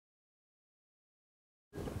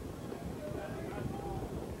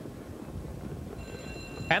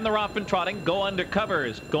And they're off and trotting. Go Under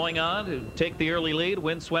Covers going on to take the early lead.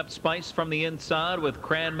 Windswept Spice from the inside with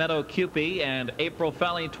Cran Meadow Cupie, and April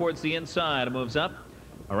Fillies towards the inside. Moves up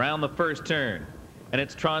around the first turn. And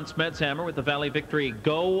it's Trot Smedshammer with the Valley Victory.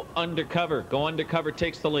 Go Undercover. Go Undercover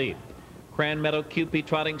takes the lead. Cran Meadow Cupie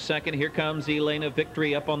trotting second. Here comes Elena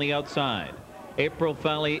Victory up on the outside. April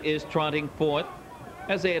Fillies is trotting fourth.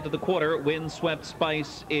 As they head to the quarter, Windswept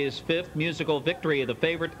Spice is fifth. Musical Victory, the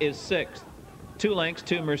favorite, is sixth. 2 lengths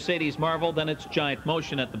to Mercedes Marvel, then it's Giant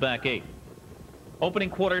Motion at the back 8. Opening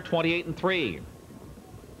quarter, 28-3.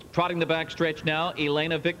 Trotting the back stretch now,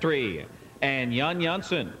 Elena Victory and Jan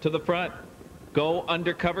Janssen to the front. Go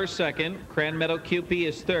Undercover second. Cran Meadow Cupie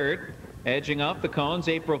is third. Edging off the cones,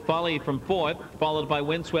 April Fillies from fourth, followed by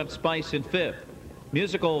Windswept Spice in fifth.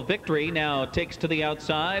 Musical Victory now takes to the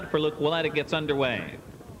outside. For Luke Ouellette, it gets underway.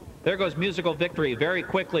 There goes Musical Victory very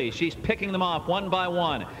quickly. She's picking them off one by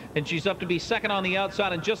one, and she's up to be second on the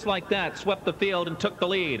outside, and just like that, swept the field and took the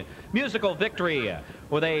lead. Musical Victory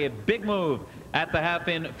with a big move at the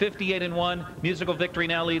half-in, 58-1. Musical Victory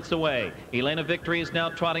now leads the way. Elena Victory is now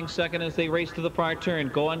trotting second as they race to the far turn.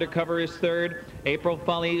 Go Undercover is third. April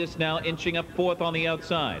Fillies is now inching up fourth on the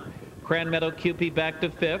outside. Cran Meadow Cupie back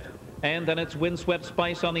to fifth, and then it's Windswept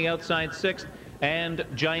Spice on the outside sixth, and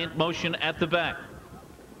Giant Motion at the back.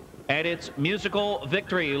 And it's Musical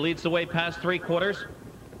Victory who leads the way past 3/4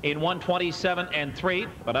 in 1:27.3.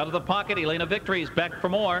 But out of the pocket, Elena Victory is back for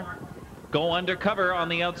more. Go Undercover on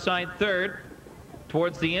the outside third.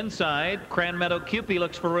 Towards the inside, Cran Meadow Cupie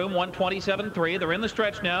looks for room, 1:27.3. They're in the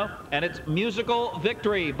stretch now, and it's Musical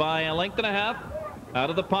Victory by a length and a half. Out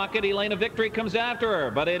of the pocket, Elena Victory comes after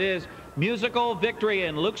her, but it is Musical Victory,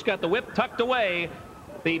 and Luke's got the whip tucked away.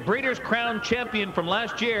 The Breeders' Crown champion from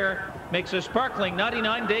last year makes a sparkling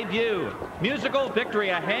 99 debut. Musical Victory,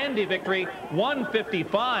 a handy victory,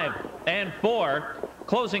 155-4.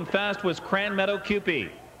 Closing fast was Cran Meadow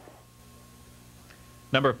Cupie.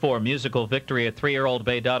 Number 4, Musical Victory, a 3-year-old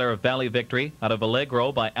bay daughter of Valley Victory out of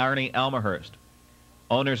Allegro by Arnie Almahurst.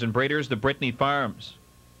 Owners and breeders, the Brittany Farms.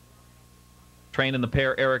 Trained in the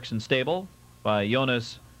Per Eriksson stable by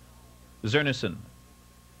Jonas Zernissen.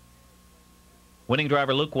 Winning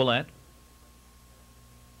driver Luke Ouellette.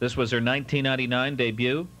 This was her 1999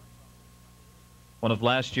 debut. One of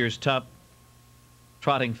last year's top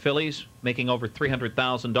trotting fillies, making over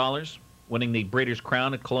 $300,000, winning the Breeders'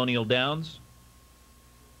 Crown at Colonial Downs.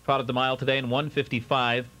 Trotted the mile today in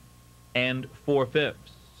 1:55 4/5.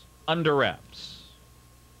 Under wraps.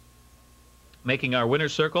 Making our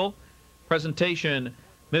winner's circle presentation,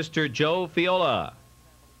 Mr. Joe Fiola.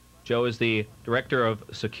 Joe is the Director of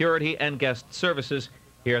Security and Guest Services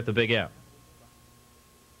here at the Big M.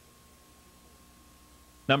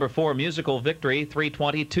 Number 4, Musical Victory,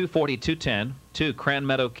 $3.20, $2.40, $2.10. 2, Cran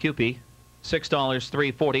Meadow Cupie, $6,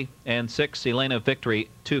 $3.40, and 6, Elena Victory,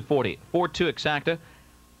 $2.40. 4-2 Exacta,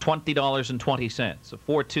 $20.20. A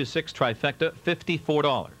 4-2-6 trifecta,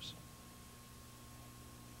 $54.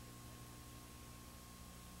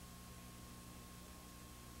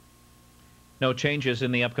 No changes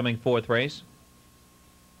in the upcoming 4th race.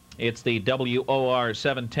 It's the WOR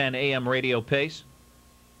 710 AM radio pace.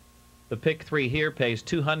 The pick 3 here pays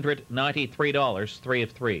 $293, 3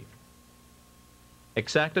 of 3.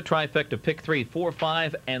 Exacta trifecta, pick 3, 4,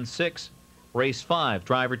 5, and 6. Race 5,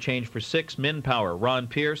 driver change for 6, Min Power, Ron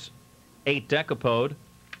Pierce. 8, Decapode,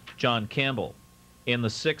 John Campbell. In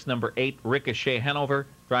the 6, number 8, Ricochet Hanover,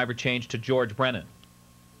 driver change to George Brennan.